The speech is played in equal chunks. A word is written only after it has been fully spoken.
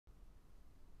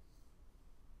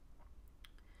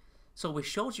So we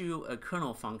showed you a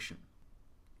kernel function.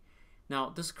 Now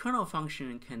this kernel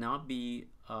function cannot be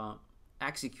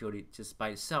executed just by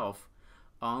itself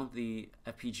on the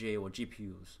FPGA or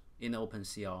GPUs in the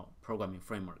OpenCL programming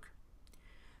framework.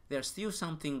 There's still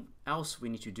something else we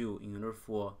need to do in order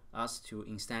for us to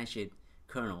instantiate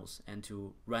kernels and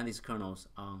to run these kernels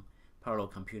on parallel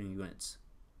computing units.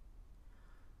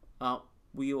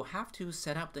 We will have to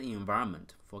set up the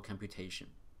environment for computation.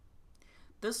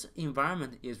 This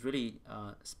environment is really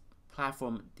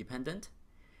platform dependent.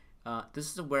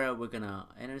 This is where we're gonna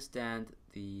understand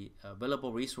the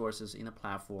available resources in the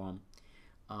platform,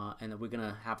 and we're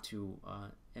gonna have to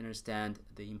understand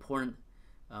the important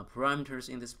parameters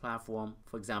in this platform,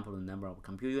 for example, the number of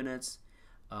compute units,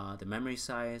 the memory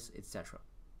size, etc.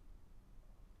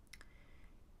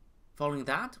 Following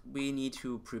that, we need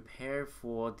to prepare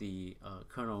for the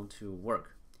kernel to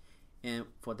work. And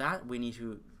for that, we need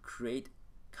to create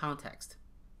context.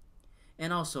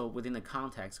 And also within the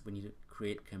context, we need to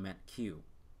create command queue.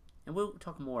 And we'll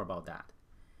talk more about that.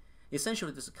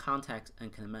 Essentially, this context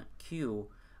and command queue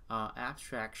are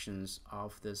abstractions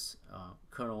of this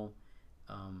kernel,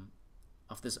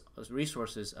 of this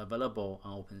resources available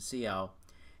on OpenCL.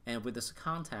 And with this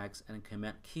context and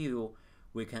command queue,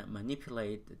 we can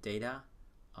manipulate the data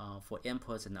for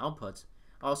inputs and outputs.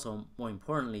 Also, more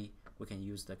importantly, we can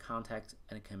use the context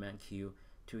and command queue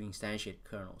to instantiate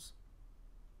kernels.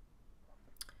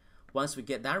 Once we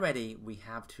get that ready, we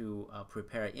have to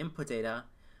prepare input data.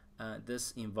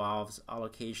 This involves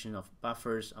allocation of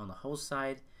buffers on the host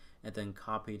side, and then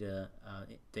copy the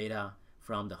data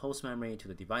from the host memory to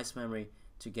the device memory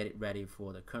to get it ready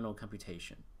for the kernel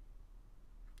computation.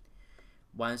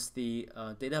 Once the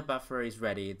data buffer is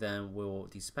ready, then we'll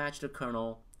dispatch the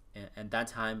kernel. And at that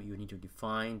time, you need to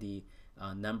define the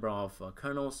number of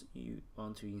kernels you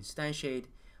want to instantiate,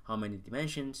 how many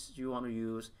dimensions you want to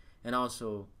use, and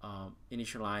also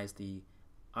initialize the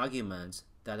arguments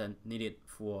that are needed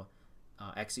for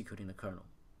executing the kernel.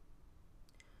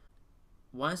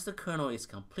 Once the kernel is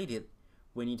completed,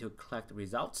 we need to collect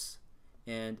results.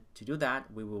 And to do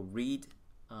that, we will read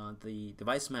the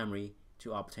device memory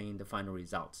to obtain the final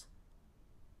results.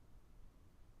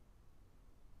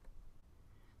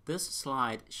 This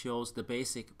slide shows the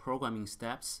basic programming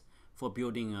steps for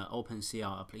building an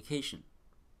OpenCL application.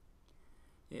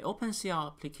 An OpenCL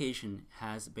application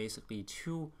has basically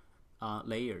two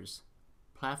layers,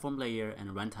 platform layer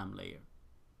and runtime layer.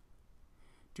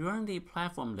 During the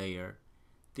platform layer,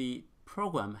 the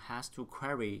program has to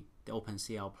query the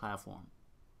OpenCL platform.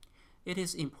 It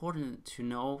is important to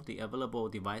know the available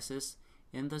devices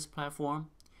in this platform,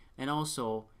 and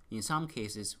also in some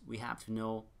cases we have to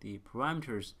know the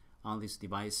parameters on this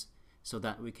device so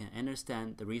that we can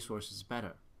understand the resources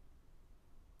better.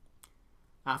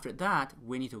 After that,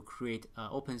 we need to create an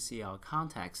OpenCL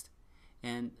context,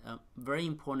 and a very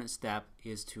important step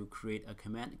is to create a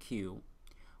command queue,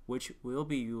 which will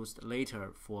be used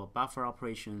later for buffer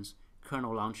operations,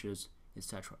 kernel launches,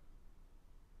 etc.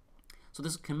 So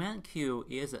this command queue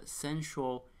is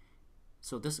essential.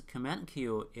 So this command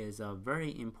queue is a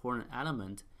very important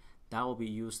element that will be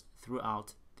used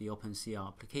throughout the OpenCL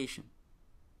application.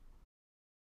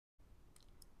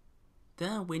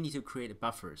 Then we need to create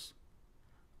buffers.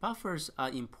 Buffers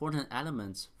are important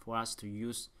elements for us to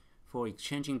use for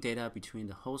exchanging data between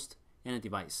the host and the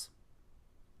device.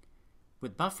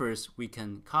 With buffers, we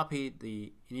can copy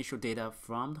the initial data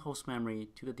from the host memory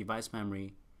to the device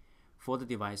memory for the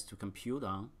device to compute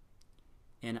on.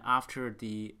 And after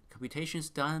the computation is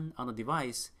done on the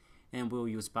device, and we'll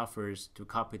use buffers to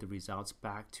copy the results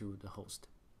back to the host.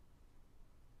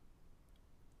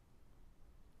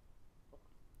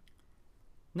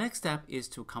 Next step is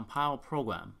to compile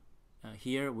program.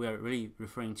 Here we are really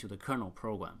referring to the kernel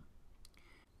program.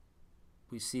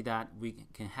 We see that we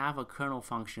can have a kernel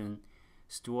function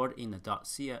stored in the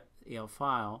 .cl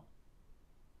file,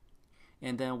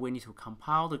 and then we need to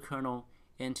compile the kernel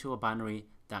into a binary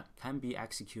that can be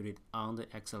executed on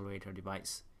the accelerator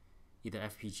device, either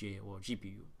FPGA or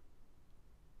GPU.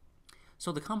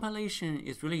 So the compilation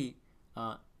is really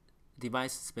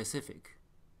device specific.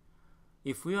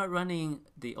 If we are running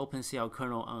the OpenCL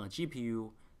kernel on a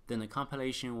GPU, then the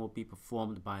compilation will be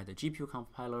performed by the GPU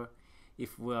compiler.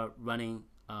 If we are running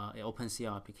an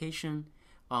OpenCL application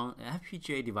on an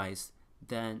FPGA device,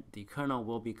 then the kernel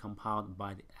will be compiled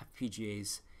by the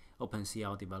FPGA's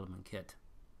OpenCL development kit.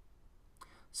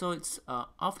 So it's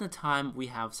often the time we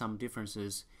have some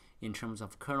differences in terms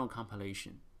of kernel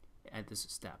compilation at this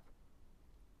step.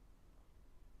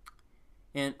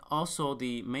 And also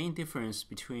the main difference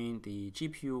between the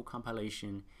GPU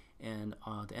compilation and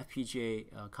the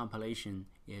FPGA compilation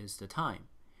is the time.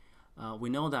 We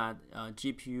know that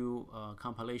GPU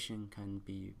compilation can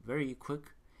be very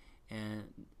quick,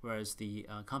 and whereas the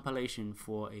compilation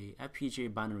for a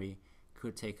FPGA binary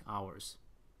could take hours.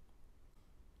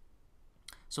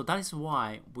 So that is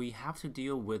why we have to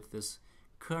deal with this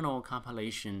kernel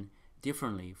compilation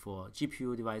differently for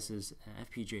GPU devices and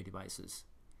FPGA devices.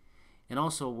 And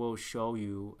also we'll show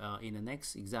you in the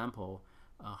next example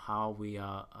how we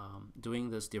are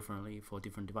doing this differently for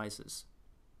different devices.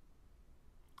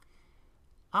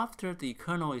 After the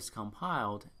kernel is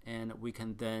compiled, and we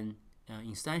can then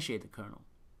instantiate the kernel.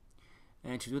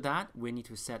 And to do that, we need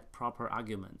to set proper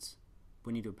arguments.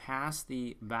 We need to pass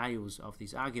the values of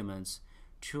these arguments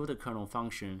to the kernel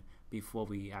function before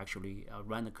we actually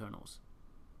run the kernels.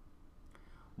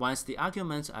 Once the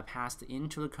arguments are passed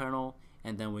into the kernel,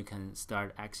 and then we can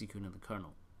start executing the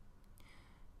kernel.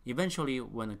 Eventually,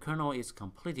 when the kernel is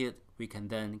completed, we can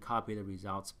then copy the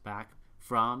results back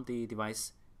from the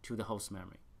device to the host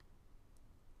memory.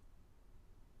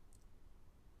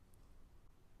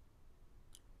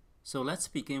 So let's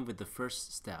begin with the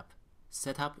first step,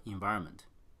 setup environment.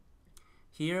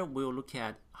 Here we'll look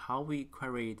at how we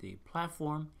query the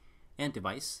platform and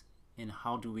device, and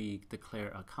how do we declare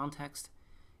a context,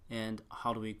 and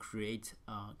how do we create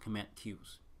command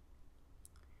queues.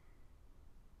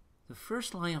 The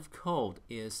first line of code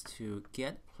is to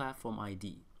get platform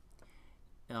ID.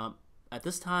 At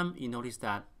this time, you notice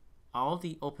that all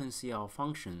the OpenCL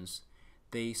functions,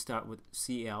 they start with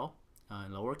CL,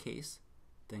 lowercase,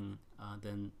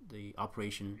 then the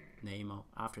operation name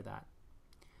after that.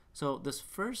 So this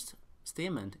first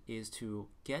statement is to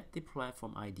get the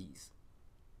platform IDs.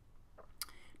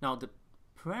 Now the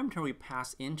parameter we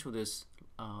pass into this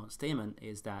statement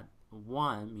is that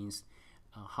 1 means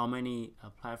how many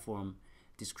platform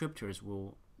descriptors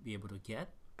we'll be able to get,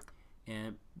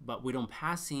 but we don't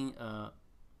pass in a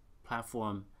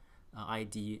platform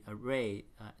ID array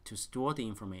to store the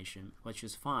information, which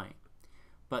is fine.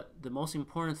 But the most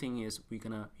important thing is we're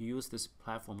gonna use this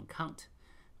platform count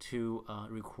to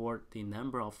record the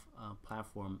number of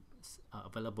platforms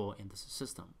available in this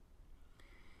system.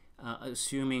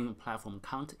 Assuming platform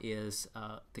count is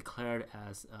declared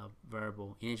as a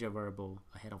variable, integer variable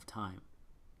ahead of time.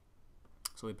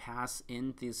 So we pass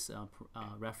in this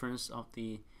reference of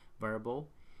the variable,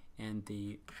 and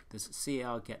this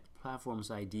CL get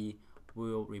platforms ID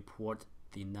will report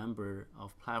the number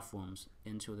of platforms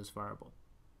into this variable.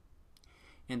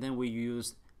 And then we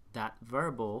use that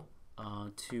variable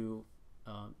to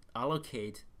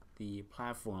allocate the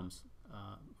platforms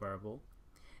variable.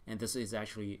 And this is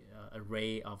actually an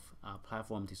array of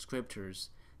platform descriptors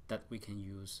that we can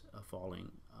use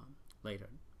following later.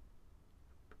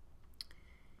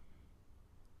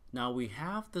 Now we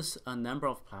have this number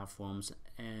of platforms,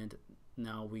 and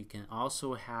now we can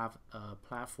also have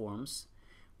platforms,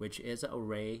 which is an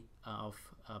array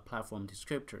of platform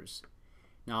descriptors.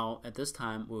 Now at this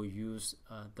time we'll use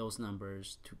those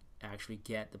numbers to actually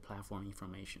get the platform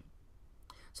information.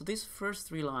 So these first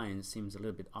 3 lines seems a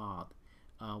little bit odd.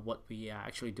 What we are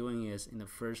actually doing is, in the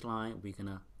first line we're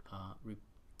gonna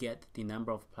get the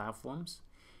number of platforms,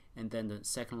 and then the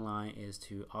second line is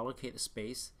to allocate the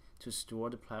space to store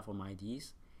the platform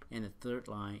IDs, and the third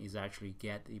line is actually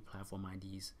get the platform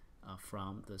IDs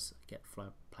from this get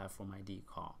platform ID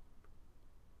call.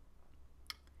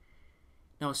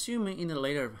 Now assuming in the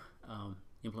later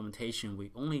implementation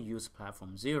we only use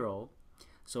platform 0,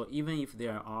 so even if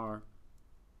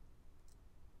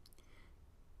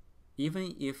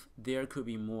there could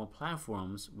be more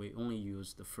platforms, we only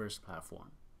use the first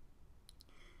platform.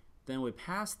 Then we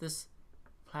pass this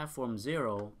platform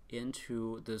 0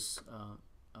 into this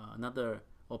another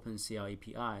OpenCL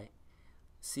API,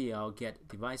 CL get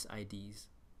device IDs.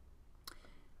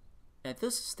 At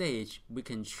this stage, we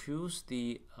can choose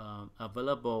the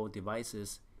available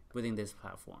devices within this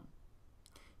platform.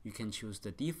 You can choose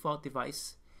the default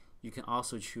device. You can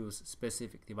also choose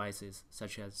specific devices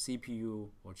such as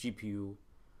CPU or GPU,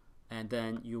 and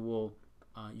then you will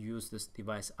use this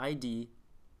device ID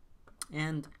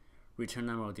and return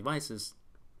number of devices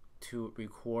to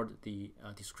record the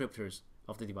descriptors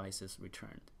of the devices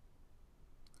returned.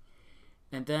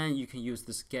 And then you can use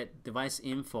this get device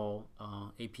info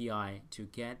API to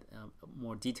get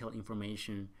more detailed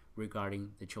information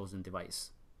regarding the chosen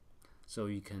device. So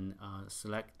you can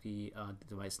select the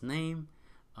device name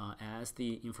as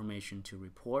the information to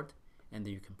report, and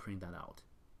then you can print that out.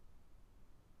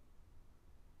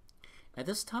 At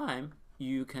this time,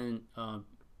 you can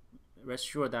rest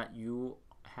assured that you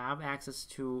have access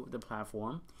to the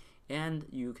platform, and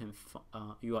you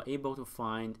are able to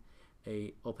find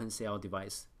a OpenCL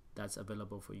device that's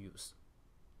available for use.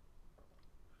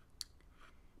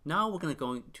 Now we're going to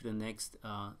go to the next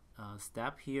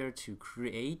step here to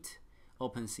create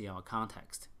OpenCL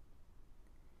context.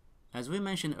 As we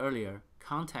mentioned earlier,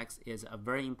 context is a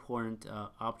very important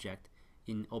object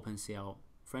in OpenCL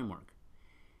framework.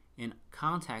 And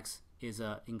context is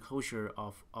an enclosure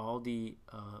of all the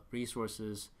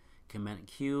resources, command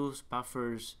queues,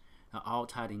 buffers, all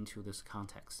tied into this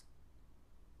context.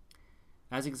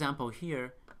 As example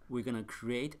here, we're going to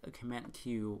create a command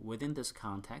queue within this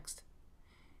context.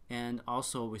 And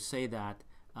also we say that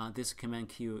this command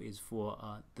queue is for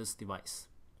this device,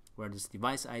 where this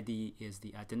device ID is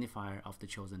the identifier of the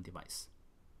chosen device.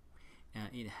 And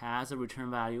it has a return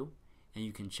value, and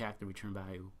you can check the return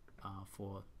value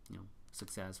for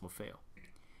success or fail.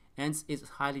 And it's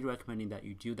highly recommended that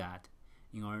you do that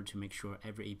in order to make sure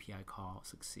every API call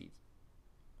succeeds.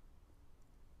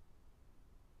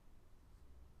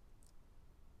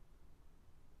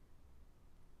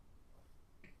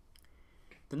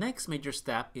 The next major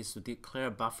step is to declare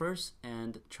buffers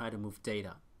and try to move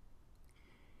data.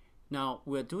 Now,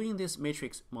 we're doing this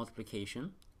matrix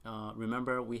multiplication.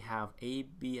 Remember, we have A,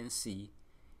 B, and C.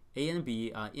 A and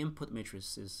B are input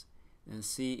matrices, and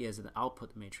C is an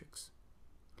output matrix.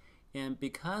 And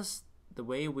because the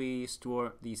way we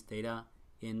store these data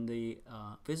in the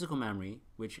physical memory,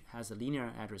 which has a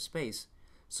linear address space,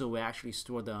 so we actually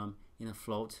store them in a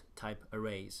float type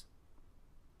arrays.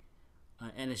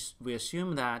 And we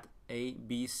assume that A,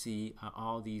 B, C are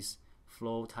all these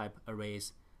float type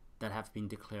arrays that have been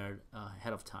declared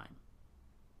ahead of time.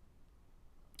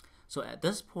 So at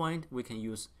this point, we can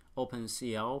use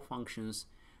OpenCL functions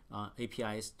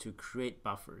APIs to create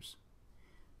buffers.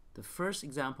 The first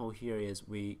example here is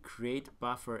we create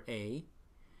buffer A,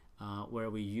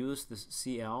 where we use this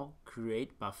CL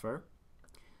create buffer.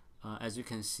 As you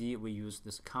can see, we use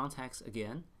this context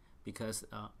again, because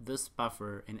this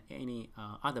buffer and any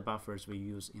other buffers we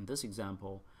use in this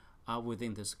example are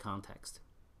within this context.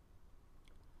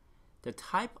 The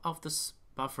type of this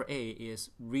buffer A is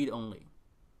read-only,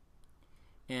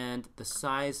 and the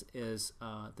size is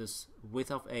this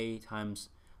width of A times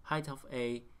height of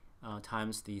A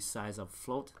times the size of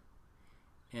float.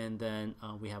 And then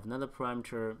we have another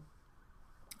parameter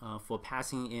for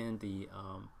passing in the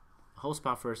host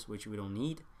buffers, which we don't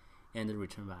need, and the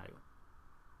return value.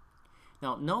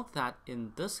 Now note that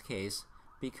in this case,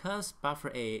 because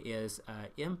buffer A is an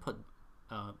input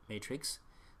matrix,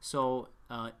 so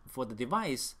for the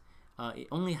device, it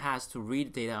only has to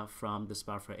read data from this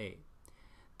buffer A.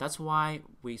 That's why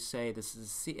we say this is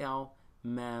CL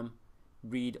mem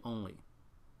read only.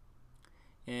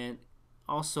 And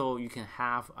also you can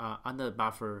have another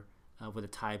buffer with a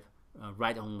type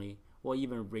write only, or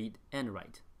even read and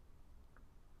write.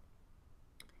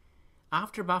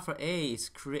 After buffer A is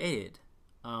created,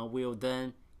 we'll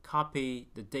then copy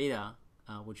the data,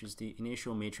 which is the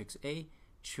initial matrix A,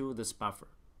 to this buffer.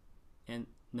 And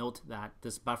note that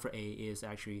this buffer A is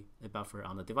actually a buffer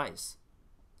on the device.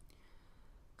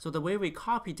 So the way we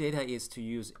copy data is to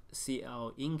use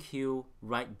CL enqueue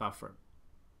write buffer.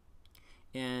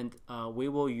 And we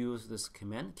will use this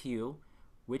command queue,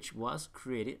 which was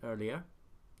created earlier.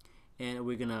 And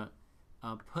we're going to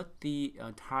put the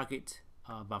target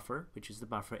buffer, which is the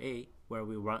buffer A, where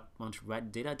we want to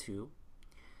write data to.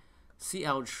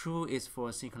 CL true is for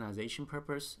synchronization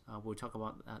purpose. We'll talk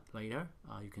about that later.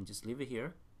 You can just leave it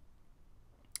here.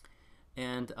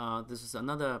 And this is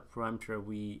another parameter.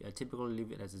 We typically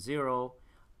leave it as 0,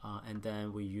 and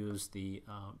then we use the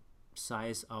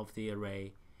size of the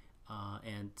array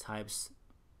and times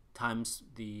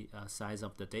the size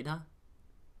of the data.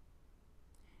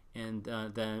 And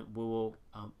then we will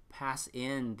pass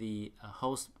in the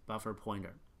host buffer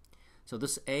pointer. So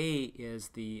this A is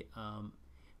the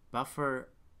buffer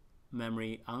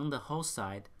memory on the host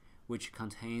side, which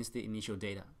contains the initial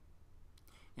data.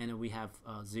 And we have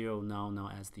 0 now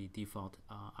as the default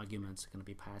arguments going to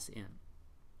be passed in.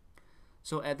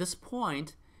 So at this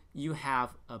point, you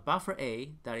have a buffer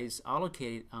A that is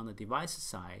allocated on the device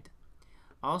side.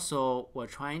 Also, we're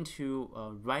trying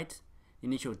to write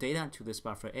initial data to this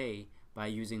buffer A by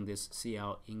using this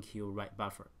CL enqueue write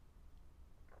buffer.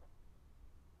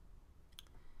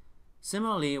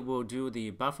 Similarly, we'll do the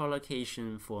buffer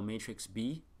allocation for matrix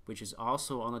B, which is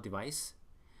also on the device.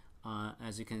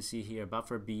 As you can see here,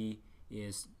 buffer B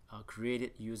is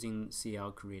created using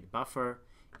CL create buffer,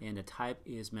 and the type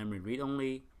is memory read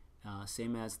only,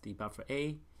 same as the buffer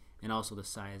A, and also the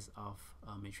size of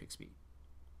matrix B.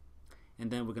 And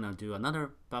then we're going to do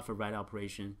another buffer write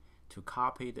operation to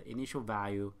copy the initial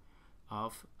value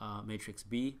of matrix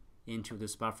B into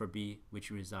this buffer B, which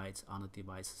resides on the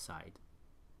device side.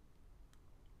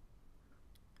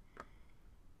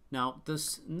 Now,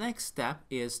 this next step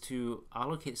is to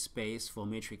allocate space for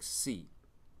matrix C.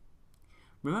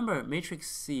 Remember, matrix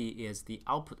C is the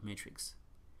output matrix.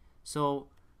 So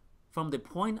from the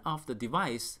point of the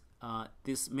device,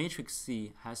 this matrix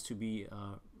C has to be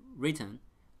written.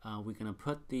 We're going to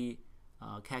put the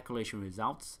calculation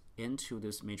results into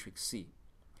this matrix C.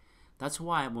 That's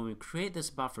why when we create this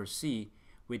buffer C,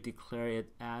 we declare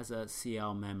it as a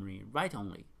CL memory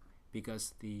write-only,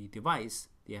 because the device,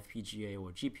 the FPGA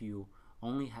or GPU,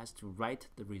 only has to write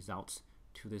the results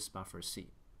to this buffer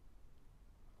C.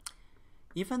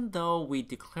 Even though we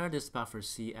declare this buffer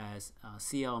C as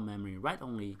CL memory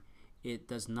write-only, it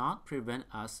does not prevent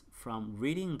us from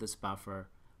reading this buffer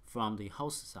from the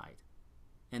host side.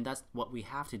 And that's what we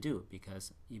have to do,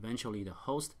 because eventually the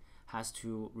host has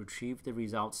to retrieve the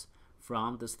results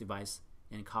from this device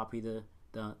and copy the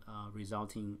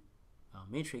resulting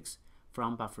matrix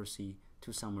from buffer C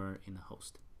to somewhere in the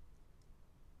host.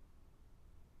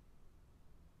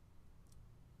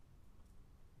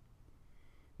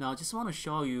 Now I just want to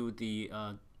show you the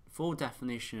full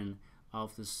definition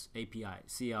of this API,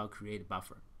 CL create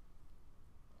buffer.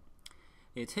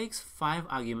 It takes 5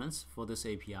 arguments for this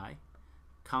API.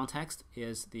 Context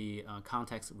is the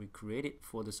context we created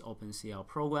for this OpenCL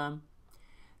program.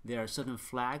 There are certain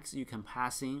flags you can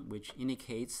pass in which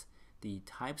indicates the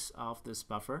types of this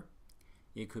buffer.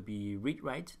 It could be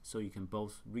read-write, so you can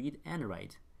both read and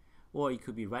write, or it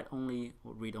could be write-only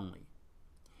or read-only.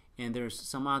 And there's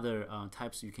some other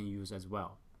types you can use as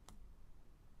well.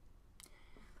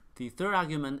 The third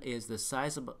argument is the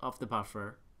size of the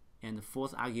buffer, and the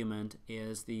fourth argument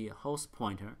is the host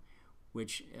pointer,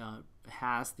 which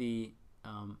has the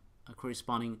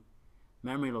corresponding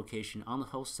memory location on the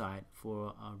host side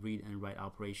for read and write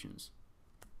operations.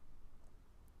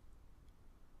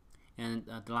 And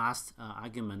the last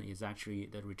argument is actually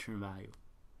the return value.